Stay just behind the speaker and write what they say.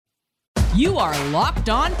You are Locked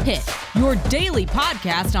On Pitt, your daily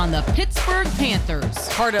podcast on the Pittsburgh Panthers,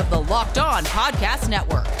 part of the Locked On Podcast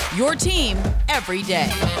Network, your team every day.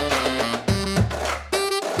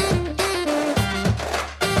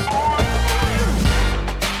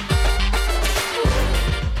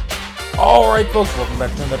 All right, folks, welcome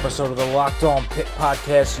back to another episode of the Locked On Pitt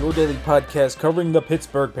Podcast, your daily podcast covering the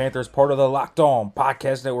Pittsburgh Panthers, part of the Locked On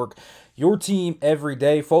Podcast Network, your team every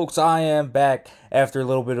day. Folks, I am back after a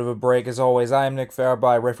little bit of a break. As always, I am Nick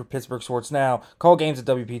Farabaugh, writer for Pittsburgh Sports Now, call games at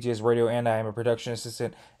WPTS Radio, and I am a production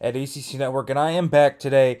assistant at ACC Network. And I am back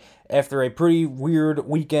today after a pretty weird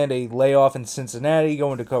weekend, a layoff in Cincinnati,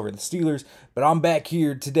 going to cover the Steelers. But I'm back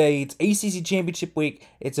here today. It's ACC Championship week.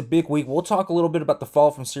 It's a big week. We'll talk a little bit about the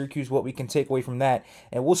fall from Syracuse, what we can take away from that.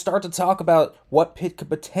 And we'll start to talk about what Pitt could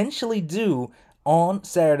potentially do on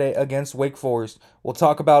Saturday against Wake Forest. We'll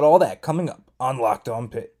talk about all that coming up on Locked On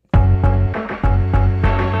Pitt.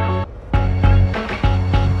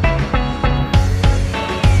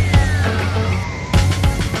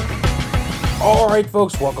 All right,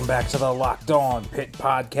 folks, welcome back to the Locked On Pitt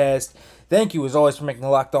Podcast. Thank you, as always, for making the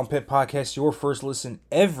Locked On Pitt Podcast your first listen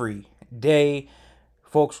every day.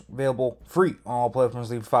 Folks, available free on all platforms.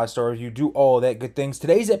 Leave a 5-star review. Do all that good things.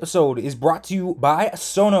 Today's episode is brought to you by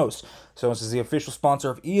Sonos. Sonos is the official sponsor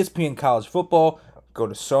of ESPN College Football. Go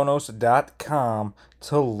to Sonos.com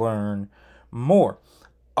to learn more.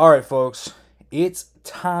 All right, folks, it's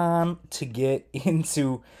time to get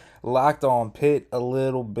into Locked On Pitt a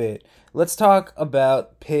little bit. Let's talk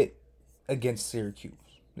about Pitt against Syracuse.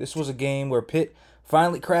 This was a game where Pitt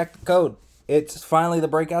finally cracked the code. It's finally the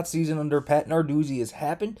breakout season under Pat Narduzzi has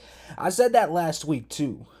happened. I said that last week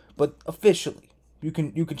too, but officially, you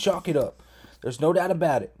can chalk it up. There's no doubt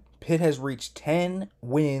about it. Pitt has reached 10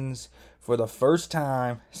 wins for the first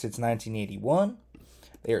time since 1981.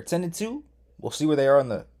 They are 10-2. We'll see where they are in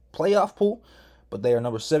the playoff pool, but they are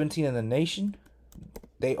number 17 in the nation.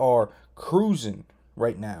 They are cruising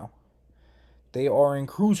right now. They are in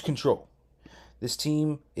cruise control. This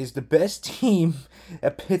team is the best team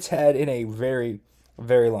that Pitt's had in a very,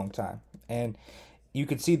 very long time. And you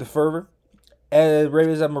can see the fervor. Right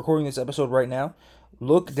as I'm recording this episode right now,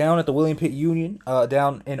 look down at the William Pitt Union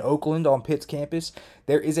down in Oakland on Pitt's campus.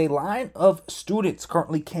 There is a line of students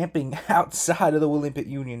currently camping outside of the William Pitt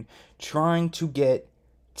Union trying to get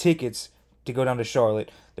tickets to go down to Charlotte.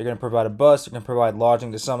 They're going to provide a bus. They're going to provide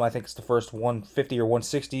lodging to some. I think it's the first 150 or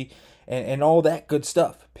 160 and all that good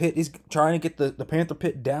stuff. Pitt is trying to get the Panther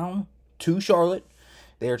Pit down to Charlotte.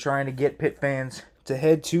 They are trying to get Pitt fans to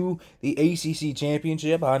head to the ACC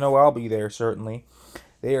Championship. I know I'll be there, certainly.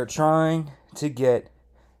 They are trying to get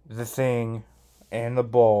the thing and the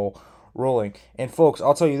ball rolling. And, folks,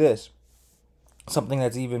 I'll tell you this. Something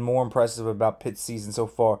that's even more impressive about Pitt's season so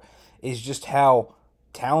far is just how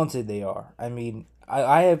talented they are. I mean,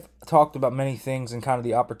 I have talked about many things and kind of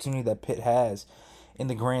the opportunity that Pitt has in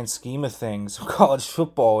the grand scheme of things, college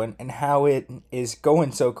football, and how it is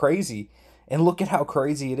going so crazy. And look at how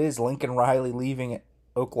crazy it is. Lincoln Riley leaving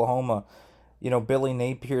Oklahoma. Billy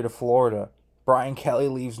Napier to Florida. Brian Kelly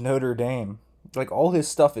leaves Notre Dame. Like, all this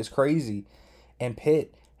stuff is crazy. And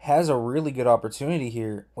Pitt has a really good opportunity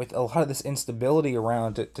here with a lot of this instability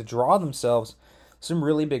around to draw themselves some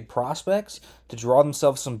really big prospects, to draw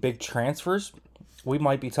themselves some big transfers. We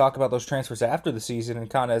might be talking about those transfers after the season and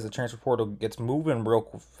kind of as the transfer portal gets moving real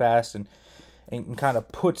fast and kind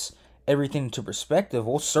of puts everything into perspective.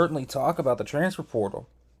 We'll certainly talk about the transfer portal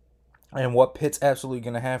and what Pitt's absolutely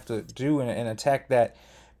going to have to do and attack that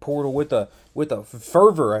portal with a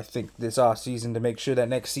fervor, I think, this offseason to make sure that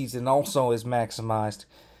next season also is maximized.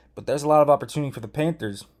 But there's a lot of opportunity for the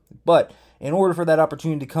Panthers. But in order for that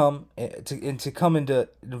opportunity to come into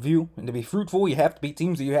view and to be fruitful, you have to beat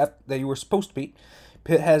teams that you were supposed to beat.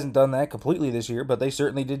 Pitt hasn't done that completely this year, but they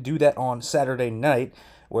certainly did do that on Saturday night,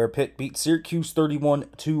 where Pitt beat Syracuse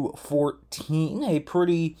 31-14. A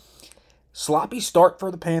pretty sloppy start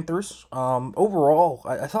for the Panthers. Overall,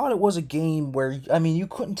 I thought it was a game where, you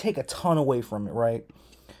couldn't take a ton away from it, right?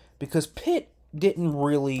 Because Pitt didn't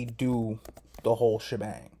really do the whole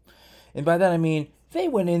shebang. And by that I mean, they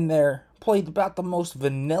went in there, played about the most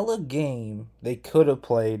vanilla game they could have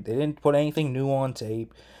played. They didn't put anything new on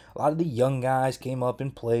tape. A lot of the young guys came up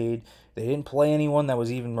and played. They didn't play anyone that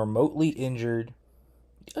was even remotely injured.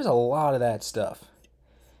 There's a lot of that stuff.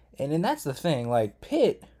 And that's the thing. Like,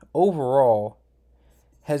 Pitt, overall,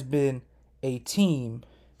 has been a team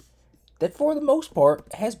that, for the most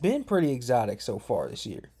part, has been pretty exotic so far this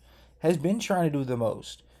year. Has been trying to do the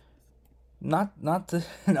most. Not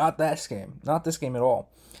this game at all.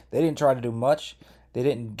 They didn't try to do much. They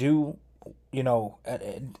didn't do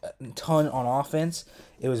a ton on offense.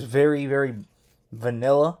 It was very, very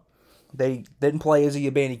vanilla. They didn't play Izzy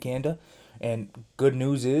Abanikanda, and good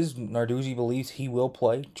news is Narduzzi believes he will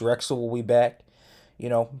play. Drexel will be back.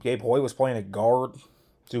 Gabe Hoy was playing at guard.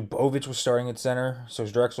 Zubovic was starting at center, so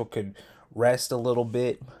Drexel could rest a little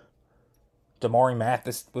bit. Damari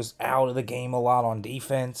Mathis was out of the game a lot on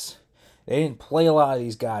defense. They didn't play a lot of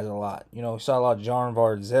these guys a lot. Saw a lot of John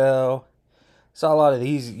Barzell. Saw a lot of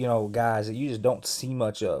these, guys that you just don't see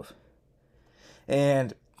much of.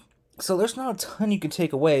 And so there's not a ton you can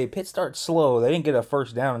take away. Pitt starts slow. They didn't get a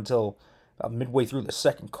first down until about midway through the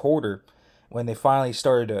second quarter when they finally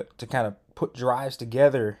started to kind of put drives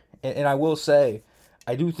together. And I will say,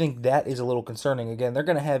 I do think that is a little concerning. Again, they're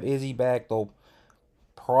going to have Izzy back. They'll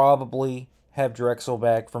probably have Drexel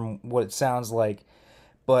back from what it sounds like.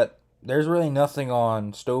 But there's really nothing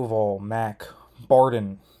on Stovall, Mack,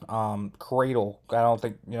 Barden, Cradle. I don't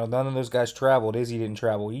think, none of those guys traveled. Izzy didn't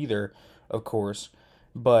travel either, of course.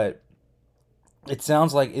 But it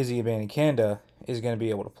sounds like Izzy Abanikanda is going to be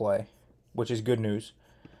able to play, which is good news.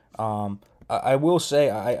 I will say,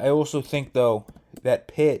 I also think, though, that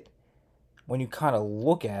Pitt, when you kind of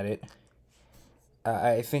look at it,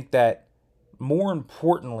 I think that more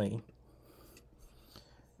importantly,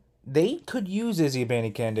 they could use Izzy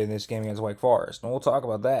Abanikanda in this game against Wake Forest, and we'll talk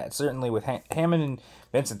about that. Certainly with Hammond and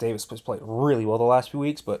Vincent Davis has played really well the last few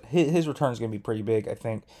weeks, but his return is going to be pretty big, I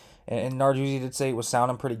think. And Narduzzi did say it was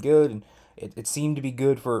sounding pretty good, and it seemed to be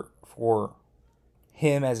good for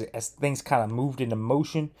him as things kind of moved into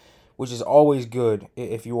motion, which is always good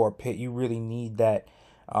if you are Pitt. You really need that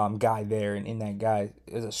guy there, and that guy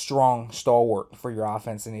is a strong stalwart for your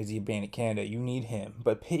offense in Izzy Abanikanda. You need him.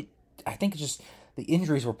 But Pitt, I think it's just the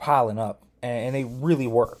injuries were piling up, and they really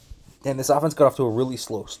were. And this offense got off to a really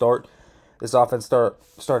slow start. This offense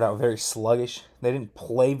started out very sluggish. They didn't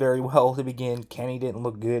play very well to begin. Kenny didn't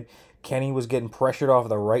look good. Kenny was getting pressured off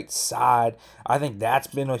the right side. I think that's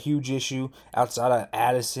been a huge issue outside of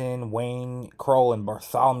Addison, Wayne, Kroll, and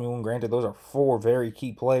Bartholomew. And granted, those are four very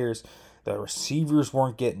key players. The receivers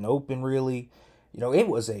weren't getting open, really. It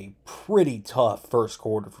was a pretty tough first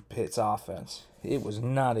quarter for Pitt's offense. It was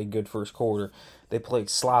not a good first quarter. They played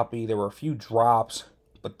sloppy. There were a few drops,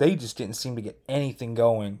 but they just didn't seem to get anything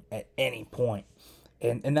going at any point.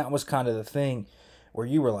 And that was kind of the thing where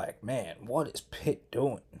you were like, man, what is Pitt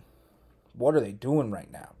doing? What are they doing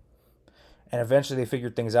right now? And eventually they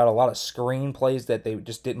figured things out. A lot of screen plays that they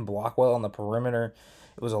just didn't block well on the perimeter.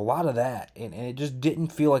 It was a lot of that. And it just didn't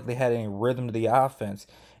feel like they had any rhythm to the offense.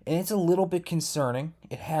 And it's a little bit concerning.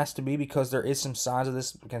 It has to be, because there is some signs of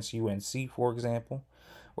this against UNC, for example,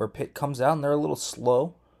 where Pitt comes out and they're a little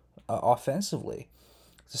slow offensively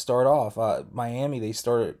to start off. Miami, they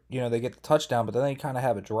started, they get the touchdown, but then they kind of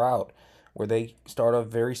have a drought where they start off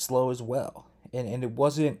very slow as well. And it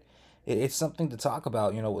wasn't, it's something to talk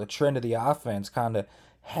about, the trend of the offense kind of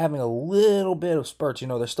having a little bit of spurts.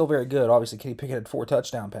 They're still very good. Obviously, Kenny Pickett had 4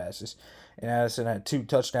 touchdown passes, and Addison had 2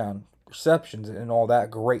 touchdown receptions and all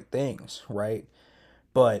that great things, right?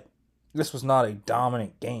 But this was not a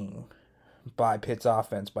dominant game by Pitt's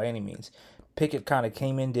offense by any means. Pickett kind of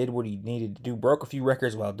came in, did what he needed to do, broke a few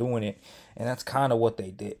records while doing it, and that's kind of what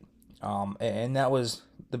they did. And that was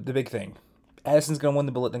the big thing. Addison's going to win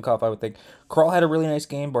the Biletnikoff, I would think. Kroll had a really nice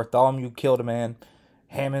game. Bartholomew killed a man.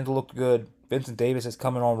 Hammond looked good. Vincent Davis is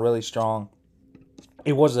coming on really strong.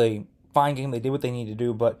 It was a fine game. They did what they needed to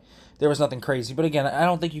do, but there was nothing crazy. But again, I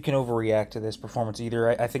don't think you can overreact to this performance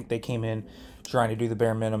either. I think they came in trying to do the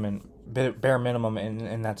bare minimum,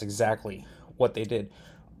 and that's exactly what they did.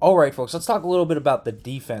 All right, folks, let's talk a little bit about the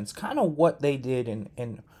defense, kind of what they did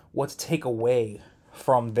and what to take away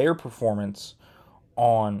from their performance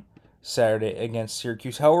on Saturday against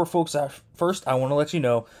Syracuse. However, folks, first I want to let you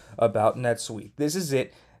know about NetSuite. This is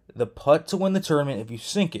it. The putt to win the tournament. If you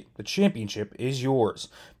sink it, the championship is yours.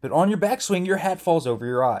 But on your backswing, your hat falls over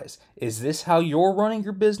your eyes. Is this how you're running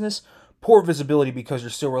your business? Poor visibility because you're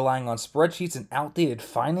still relying on spreadsheets and outdated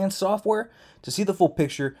finance software? To see the full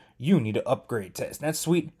picture, you need to upgrade to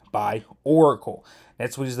NetSuite by Oracle.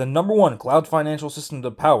 NetSuite is the #1 cloud financial system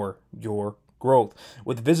to power your growth.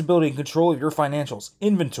 With visibility and control of your financials,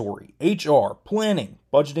 inventory, HR, planning,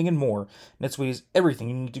 budgeting, and more, NetSuite is everything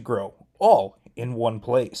you need to grow, all in one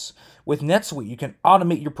place. With NetSuite, you can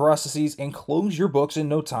automate your processes and close your books in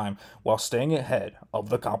no time while staying ahead of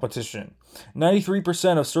the competition.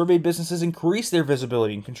 93% of surveyed businesses increase their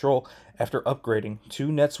visibility and control after upgrading to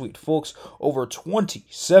NetSuite. Folks, over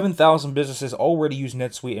 27,000 businesses already use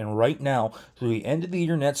NetSuite, and right now, through the end of the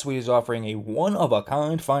year, NetSuite is offering a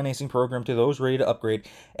one-of-a-kind financing program to those ready to upgrade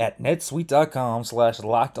at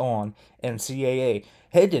netsuite.com/lockedon NCAA.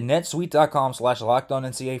 Head to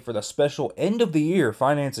netsuite.com/LockedOnNCAA for the special end of the year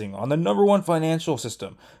financing on the number one financial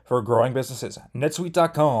system for growing businesses.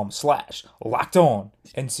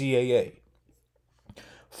 netsuite.com/LockedOnNCAA.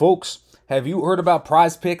 Folks, have you heard about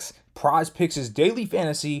Prize Picks? Prize Picks is daily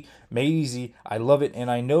fantasy made easy. I love it,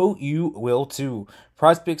 and I know you will too.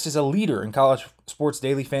 Prize Picks is a leader in college sports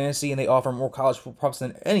daily fantasy, and they offer more college props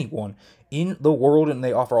than anyone in the world, and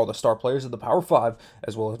they offer all the star players of the Power 5,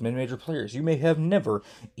 as well as mid-major players you may have never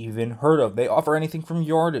even heard of. They offer anything from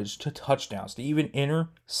yardage to touchdowns to even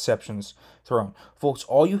interceptions thrown. Folks,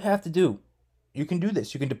 all you have to do, you can do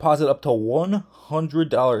this. You can deposit up to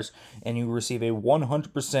 $100 and you receive a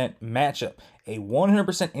 100% matchup. A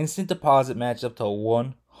 100% instant deposit match up to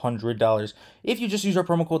 $100 if you just use our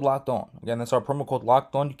promo code LOCKEDON. Again, that's our promo code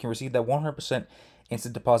LOCKEDON. You can receive that 100%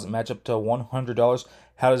 instant deposit match up to $100.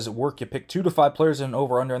 How does it work? You pick 2 to 5 players and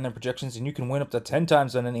over-under on their projections, and you can win up to 10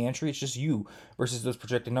 times on any entry. It's just you versus those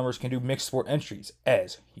projected numbers. Can do mixed sport entries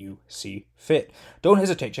as you see fit. Don't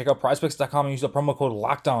hesitate. Check out PrizePicks.com and use the promo code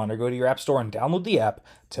LOCKEDON, or go to your app store and download the app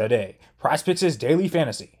today. PrizePicks is daily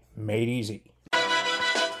fantasy made easy.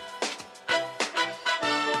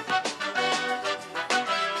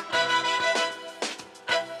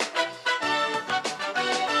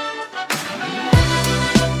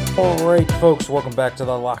 Alright, folks, welcome back to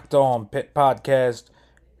the Locked On Pitt Podcast.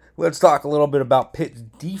 Let's talk a little bit about Pitt's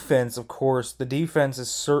defense, of course. The defense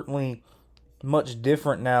is certainly much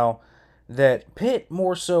different now that Pitt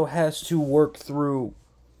more so has to work through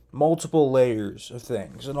multiple layers of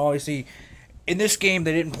things. And obviously, in this game,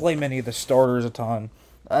 they didn't play many of the starters a ton.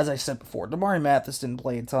 As I said before, Damari Mathis didn't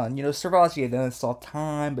play a ton. You know, Servaci had saw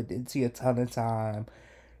time, but didn't see a ton of time.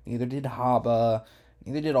 Neither did Haba.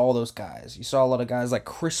 They did all those guys. You saw a lot of guys like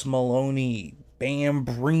Chris Maloney, Bam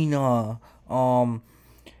Brina, Dayon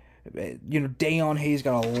Hayes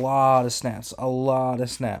got a lot of snaps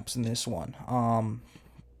in this one.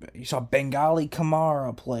 You saw Bengali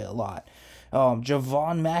Kamara play a lot.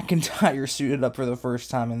 Javon McIntyre suited up for the first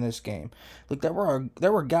time in this game. Look, there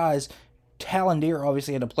were guys. Talondier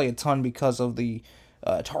obviously had to play a ton because of the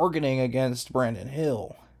targeting against Brandon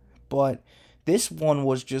Hill, but this one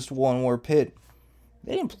was just one where Pitt,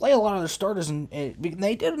 they didn't play a lot of their starters, and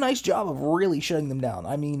they did a nice job of really shutting them down.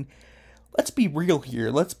 I mean, let's be real here.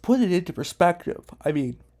 Let's put it into perspective. I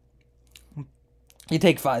mean, you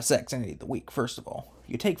take 5 sacks any day of the week, first of all.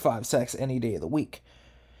 You take 5 sacks any day of the week.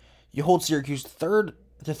 You hold Syracuse 3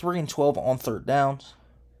 and 12 on third downs,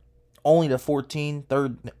 only to 14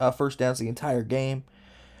 first downs the entire game.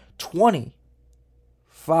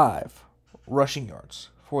 25 rushing yards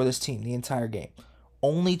for this team the entire game.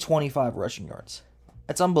 Only 25 rushing yards.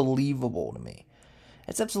 That's unbelievable to me.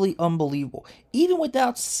 It's absolutely unbelievable. Even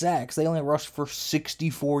without sacks, they only rushed for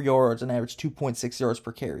 64 yards and averaged 2.6 yards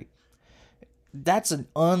per carry. That's an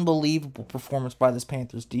unbelievable performance by this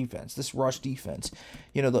Panthers defense, this rush defense.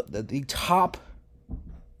 You know, the top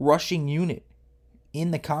rushing unit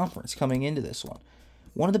in the conference coming into this one.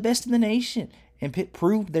 One of the best in the nation. And Pitt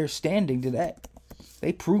proved their standing today.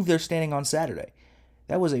 They proved their standing on Saturday.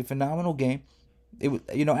 That was a phenomenal game. It was,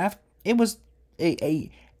 it was a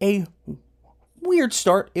weird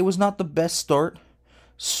start. It was not the best start.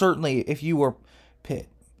 Certainly, if you are Pitt,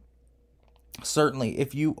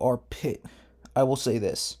 I will say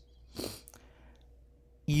this.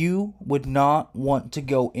 You would not want to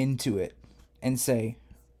go into it and say,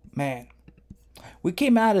 man, we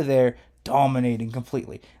came out of there dominating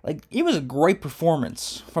completely. Like, it was a great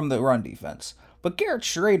performance from the run defense. But Garrett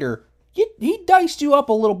Shrader, he diced you up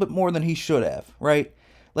a little bit more than he should have, right?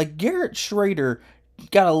 Like, Garrett Shrader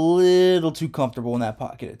got a little too comfortable in that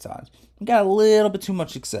pocket at times. He got a little bit too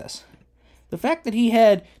much success. The fact that he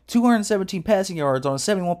had 217 passing yards on a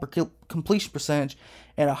 71% completion percentage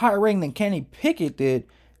and a higher rating than Kenny Pickett did,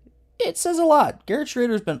 it says a lot. Garrett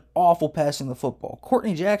Shrader's been awful passing the football.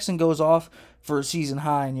 Courtney Jackson goes off for a season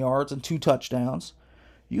high in yards and 2 touchdowns.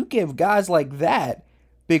 You give guys like that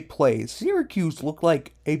big plays. Syracuse looked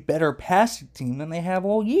like a better passing team than they have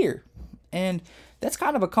all year. And that's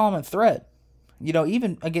kind of a common thread. You know,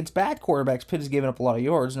 even against bad quarterbacks, Pitt has given up a lot of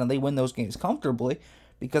yards. Now, they win those games comfortably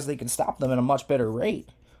because they can stop them at a much better rate.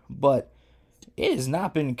 But it has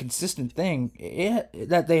not been a consistent thing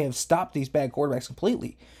that they have stopped these bad quarterbacks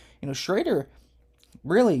completely. You know, Shrader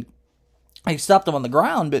really, he stopped them on the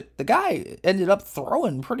ground, but the guy ended up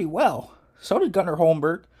throwing pretty well. So did Gunnar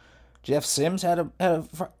Holmberg. Jeff Sims had a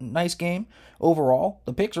nice game overall.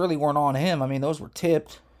 The picks really weren't on him. I mean, those were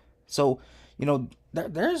tipped. So, you know,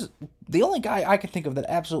 there's the only guy I can think of that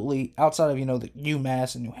absolutely, outside of, the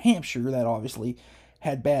UMass and New Hampshire that obviously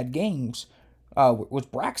had bad games, was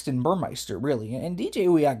Braxton Burmeister, really. And DJ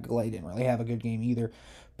Uiagalelei didn't really have a good game either,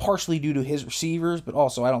 partially due to his receivers, but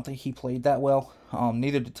also I don't think he played that well.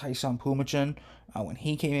 Neither did Tyson Pumachin when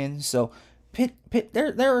he came in. So Pitt,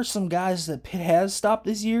 there are some guys that Pitt has stopped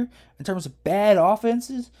this year in terms of bad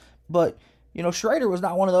offenses, but Schrader was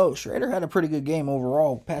not one of those. Schrader had a pretty good game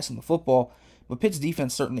overall passing the football, but Pitt's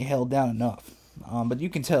defense certainly held down enough. But you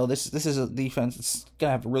can tell this is a defense that's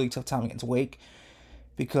gonna have a really tough time against Wake,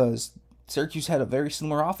 because Syracuse had a very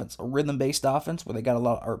similar offense, a rhythm-based offense where they got a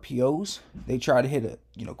lot of RPOs. They try to hit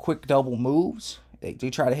quick double moves. They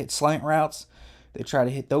try to hit slant routes. They try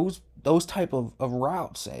to hit those type of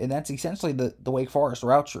routes, and that's essentially the Wake Forest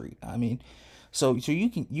route tree. I mean, so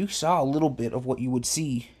you saw a little bit of what you would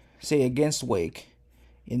see, say, against Wake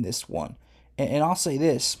in this one. And I'll say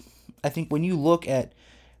this: I think when you look at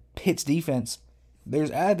Pitt's defense,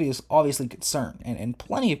 there's obviously concern and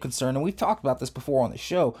plenty of concern, and we've talked about this before on the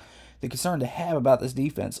show. The concern to have about this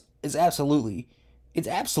defense is absolutely the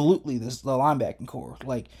linebacking core.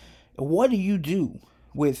 Like, what do you do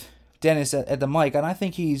with Dennis at the mic? And I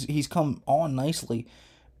think he's come on nicely,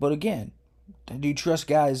 but again, do you trust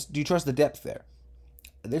guys? Do you trust the depth there?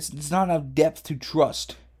 There's not enough depth to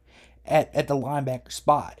trust at the linebacker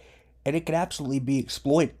spot, and it could absolutely be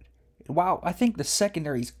exploited. While I think the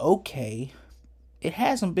secondary's okay, it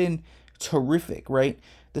hasn't been terrific, right?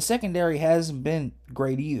 The secondary hasn't been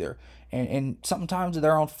great either. And sometimes to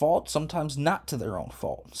their own fault, sometimes not to their own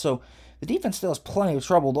fault. So the defense still has plenty of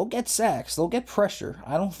trouble. They'll get sacks. They'll get pressure.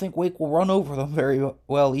 I don't think Wake will run over them very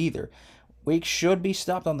well either. Wake should be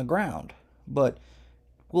stopped on the ground. But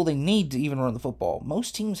will they need to even run the football?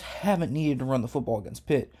 Most teams haven't needed to run the football against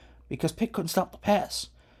Pitt because Pitt couldn't stop the pass.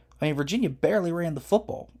 I mean, Virginia barely ran the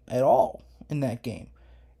football at all in that game.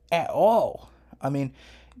 At all. I mean,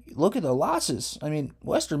 look at the losses. I mean,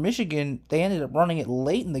 Western Michigan, they ended up running it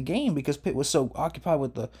late in the game because Pitt was so occupied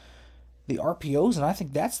with the RPOs, and I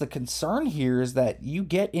think that's the concern here, is that you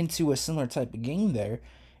get into a similar type of game there,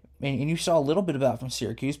 and you saw a little bit of that from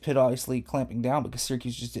Syracuse. Pitt obviously clamping down because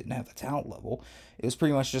Syracuse just didn't have the talent level. It was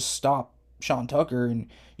pretty much just stop Sean Tucker, and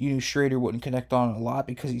you knew Schrader wouldn't connect on a lot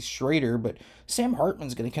because he's Schrader, but Sam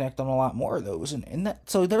Hartman's going to connect on a lot more of those, and that,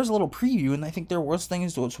 so there's a little preview, and I think there was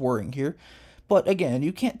things that's worrying here. But again,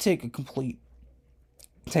 you can't take a complete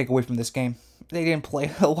takeaway from this game. They didn't play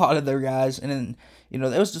a lot of their guys, and then, it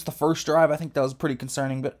was just the first drive. I think that was pretty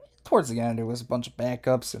concerning, but towards the end, it was a bunch of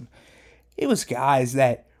backups, and it was guys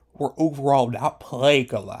that were overall not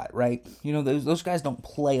playing a lot, right? Those guys don't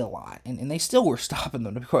play a lot, and they still were stopping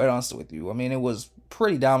them, to be quite honest with you. I mean, it was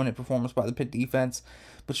pretty dominant performance by the Pitt defense,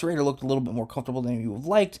 but Schrader looked a little bit more comfortable than you would have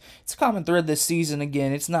liked. It's a common thread this season.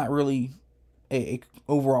 Again, it's not really a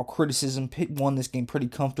overall criticism. Pitt won this game pretty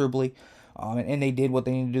comfortably, and they did what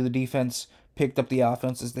they needed to do. The defense picked up the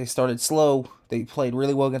offense as they started slow. They played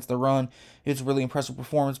really well against the run. It was a really impressive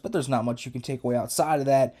performance, but there's not much you can take away outside of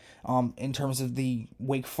that in terms of the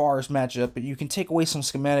Wake Forest matchup. But you can take away some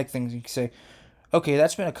schematic things. You can say, okay,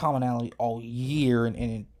 that's been a commonality all year, and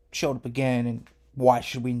it showed up again, and why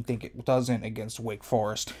should we think it doesn't against Wake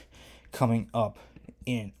Forest coming up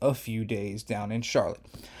in a few days down in Charlotte?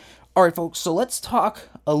 All right, folks, so let's talk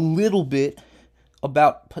a little bit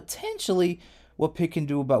about potentially what Pitt can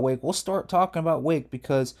do about Wake. We'll start talking about Wake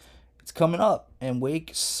because it's coming up, and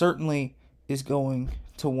Wake certainly is going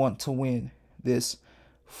to want to win this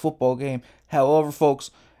football game. However, folks,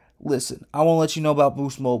 listen, I want to let you know about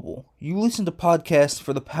Boost Mobile. You listen to podcasts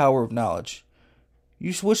for the power of knowledge.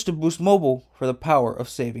 You switch to Boost Mobile for the power of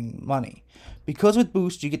saving money. Because with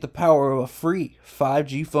Boost, you get the power of a free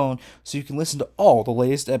 5G phone so you can listen to all the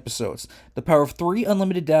latest episodes. The power of 3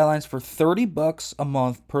 unlimited data lines for $30 a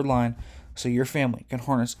month per line so your family can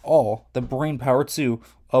harness all the brain power too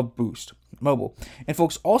of Boost Mobile. And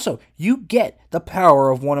folks, also, you get the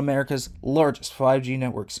power of one of America's largest 5G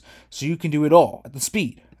networks so you can do it all at the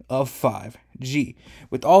speed of 5G.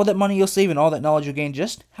 With all that money you'll save and all that knowledge you'll gain,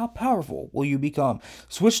 just how powerful will you become?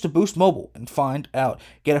 Switch to Boost Mobile and find out.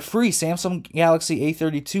 Get a free Samsung Galaxy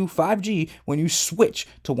A32 5G when you switch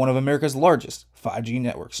to one of America's largest 5G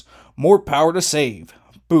networks. More power to save.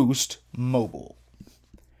 Boost Mobile.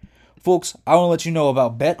 Folks, I want to let you know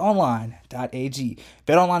about BetOnline.ag.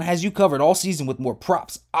 BetOnline has you covered all season with more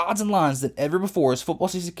props, odds, and lines than ever before as football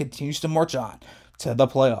season continues to march on. to the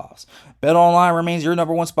playoffs. BetOnline remains your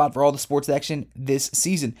number one spot for all the sports action this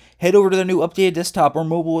season. Head over to their new updated desktop or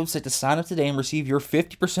mobile website to sign up today and receive your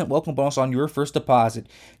 50% welcome bonus on your first deposit.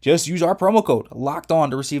 Just use our promo code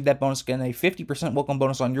LOCKEDON to receive that bonus. Again, a 50% welcome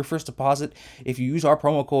bonus on your first deposit if you use our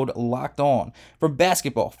promo code LOCKEDON. From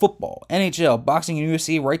basketball, football, NHL, boxing, and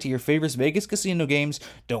UFC, right to your favorite Vegas casino games,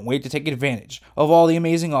 don't wait to take advantage of all the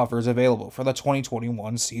amazing offers available for the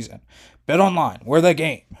 2021 season. BetOnline, where the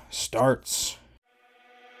game starts.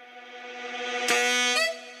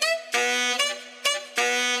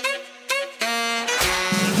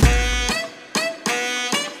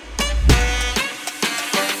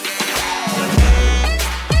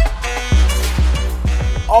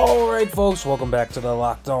 Alright, folks, welcome back to the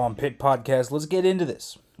Locked On Pitt Podcast. Let's get into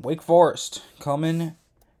this. Wake Forest coming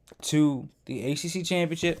to the ACC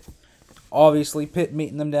Championship. Obviously, Pitt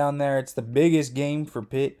meeting them down there. It's the biggest game for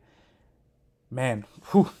Pitt. Man,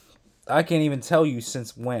 I can't even tell you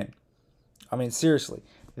since when. I mean, seriously,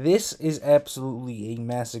 this is absolutely a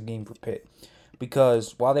massive game for Pitt.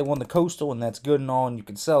 Because while they won the Coastal, and that's good and all, and you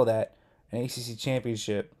can sell that, an ACC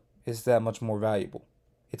Championship is that much more valuable.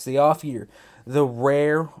 It's the off year. The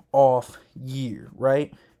rare off year,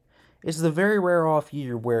 right? It's the very rare off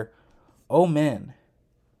year where, oh man,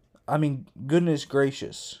 I mean, goodness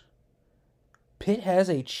gracious, Pitt has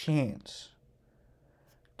a chance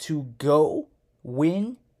to go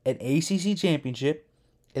win an ACC championship,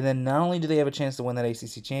 and then not only do they have a chance to win that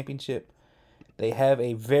ACC championship, they have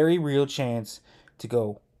a very real chance to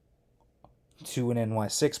go to an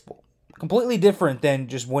NY6 Bowl. Completely different than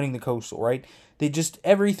just winning the Coastal, right?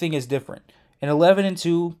 Everything is different. And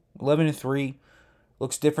 11-2, 11-3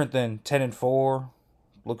 looks different than 10-4,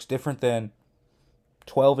 looks different than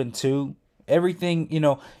 12-2. Everything,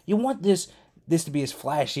 you want this to be as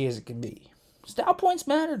flashy as it can be. Style points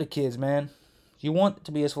matter to kids, man. You want it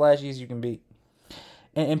to be as flashy as you can be.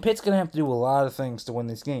 And Pitt's going to have to do a lot of things to win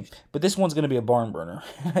this game. But this one's going to be a barn burner.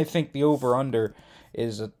 I think the over-under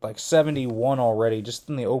is like 71 already, just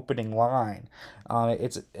in the opening line.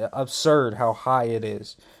 It's absurd how high it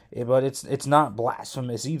is. But it's not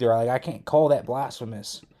blasphemous either. Like, I can't call that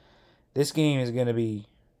blasphemous. This game is going to be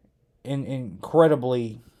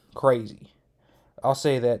incredibly crazy. I'll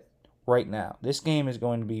say that right now. This game is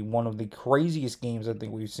going to be one of the craziest games I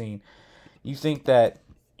think we've seen. You think that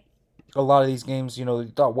a lot of these games,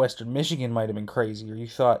 you thought Western Michigan might have been crazy, or you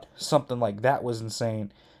thought something like that was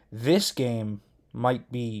insane. This game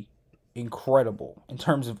might be incredible in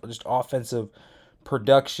terms of just offensive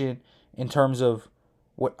production, in terms of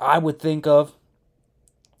what I would think of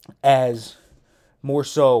as more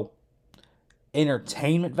so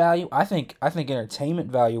entertainment value. I think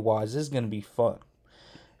entertainment value wise, this is going to be fun.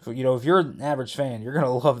 So, if you're an average fan, you're going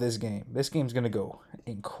to love this game. This game's going to go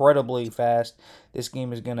incredibly fast. This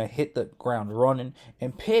game is going to hit the ground running.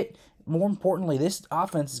 And Pitt, more importantly, this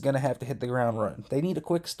offense is going to have to hit the ground running. They need a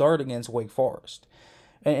quick start against Wake Forest.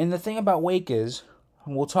 And the thing about Wake is,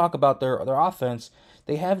 and we'll talk about their offense,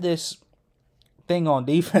 they have this thing on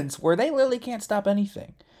defense where they literally can't stop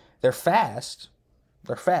anything. They're fast,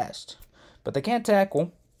 but they can't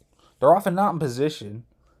tackle. They're often not in position.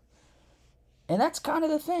 And that's kind of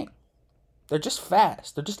the thing. They're just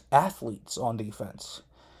fast. They're just athletes on defense.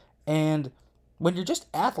 And when you're just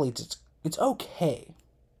athletes, it's okay.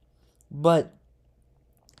 But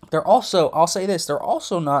they're also, I'll say this, they're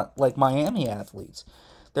also not like Miami athletes.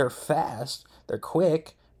 They're fast, they're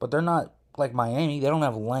quick, but they're not like Miami. They don't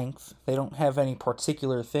have length. They don't have any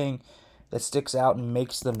particular thing that sticks out and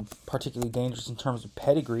makes them particularly dangerous in terms of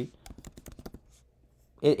pedigree.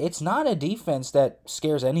 It's not a defense that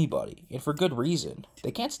scares anybody, and for good reason.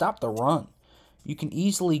 They can't stop the run. You can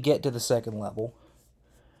easily get to the second level.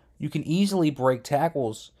 You can easily break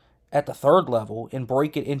tackles at the third level and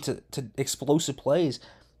break it into explosive plays.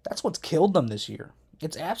 That's what's killed them this year.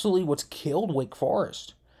 It's absolutely what's killed Wake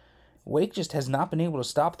Forest. Wake just has not been able to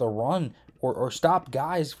stop the run or stop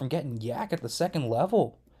guys from getting yak at the second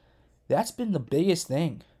level. That's been the biggest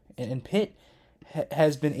thing. And Pitt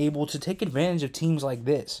has been able to take advantage of teams like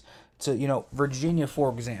this. To, Virginia,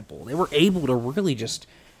 for example. They were able to really just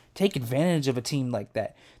take advantage of a team like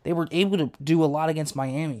that. They were able to do a lot against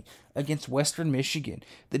Miami, against Western Michigan.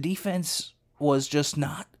 The defense was just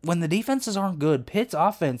not... When the defenses aren't good, Pitt's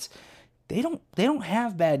offense, they don't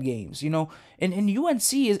have bad games, And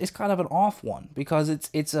UNC is kind of an off one because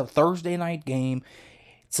it's a Thursday night game.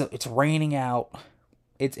 It's raining out.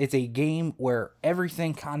 It's a game where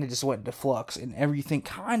everything kind of just went into flux and everything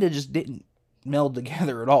kind of just didn't meld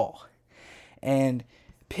together at all. And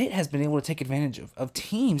Pitt has been able to take advantage of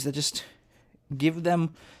teams that just give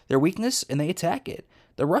them their weakness and they attack it.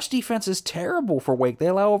 The rush defense is terrible for Wake. They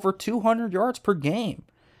allow over 200 yards per game.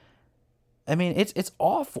 I mean, it's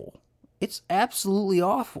awful. It's absolutely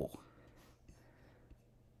awful.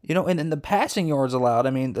 You know, and the passing yards allowed,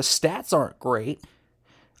 I mean, the stats aren't great.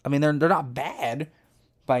 I mean, they're not bad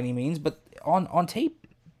by any means, but on tape,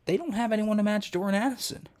 they don't have anyone to match Jordan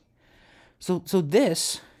Addison. So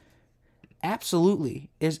this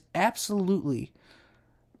is absolutely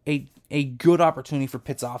a good opportunity for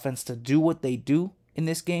Pitt's offense to do what they do in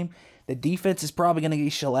this game. The defense is probably going to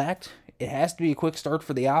get shellacked. It has to be a quick start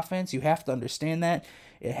for the offense. You have to understand that.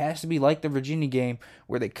 It has to be like the Virginia game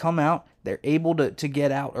where they come out, they're able to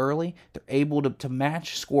get out early, they're able to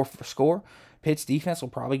match score for score. Pitt's defense will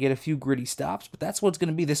probably get a few gritty stops, but that's what it's going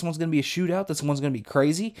to be. This one's going to be a shootout. This one's going to be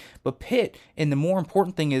crazy. But Pitt, and the more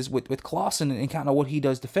important thing is with Clausen and kind of what he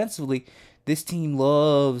does defensively, this team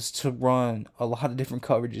loves to run a lot of different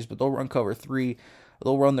coverages, but they'll run cover 3.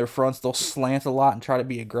 They'll run their fronts. They'll slant a lot and try to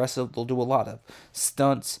be aggressive. They'll do a lot of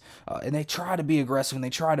stunts, and they try to be aggressive, and they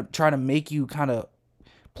try to make you kind of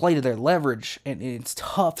play to their leverage, and it's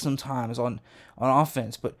tough sometimes on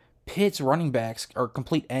offense. But Pitt's running backs are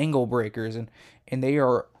complete angle breakers, and they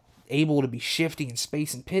are able to be shifty in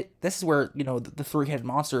space. And Pitt, this is where, you know, the three-headed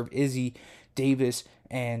monster of Izzy, Davis,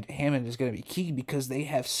 and Hammond is going to be key, because they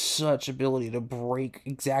have such ability to break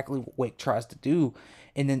exactly what Wake tries to do.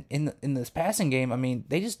 And then in this passing game, I mean,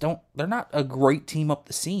 they're not a great team up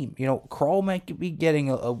the seam. You know, Krull might be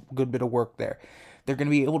getting a good bit of work there. They're going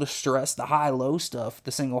to be able to stress the high-low stuff,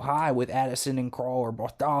 the single high with Addison and Krull or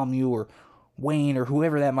Bartholomew or Wayne or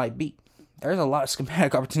whoever that might be. There's a lot of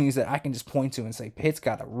schematic opportunities that I can just point to and say Pitt's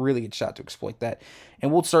got a really good shot to exploit that.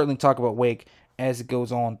 And we'll certainly talk about Wake as it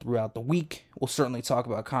goes on throughout the week. We'll certainly talk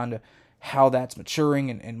about kind of how that's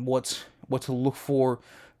maturing and what to look for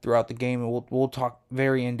throughout the game, and we'll talk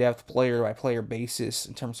very in-depth player-by-player basis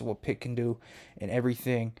in terms of what Pitt can do and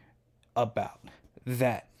everything about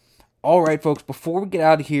that. All right, folks, before we get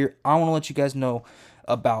out of here, I want to let you guys know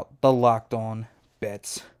about the Locked On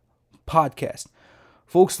Bets podcast.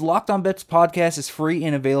 Folks, the Locked On Bets podcast is free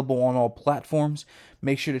and available on all platforms.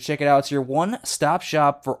 Make sure to check it out. It's your one-stop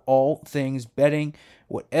shop for all things betting.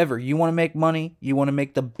 Whatever you want to make money, you want to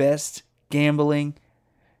make the best gambling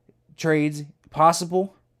trades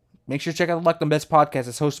possible, make sure to check out the Locked On Bets podcast.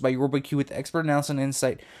 It's hosted by your boy Q with expert analysis and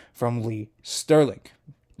insight from Lee Sterling.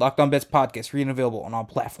 Locked On Bets podcast, free and available on all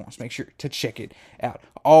platforms. Make sure to check it out.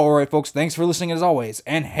 All right, folks, thanks for listening as always,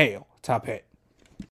 and hail to Pitt.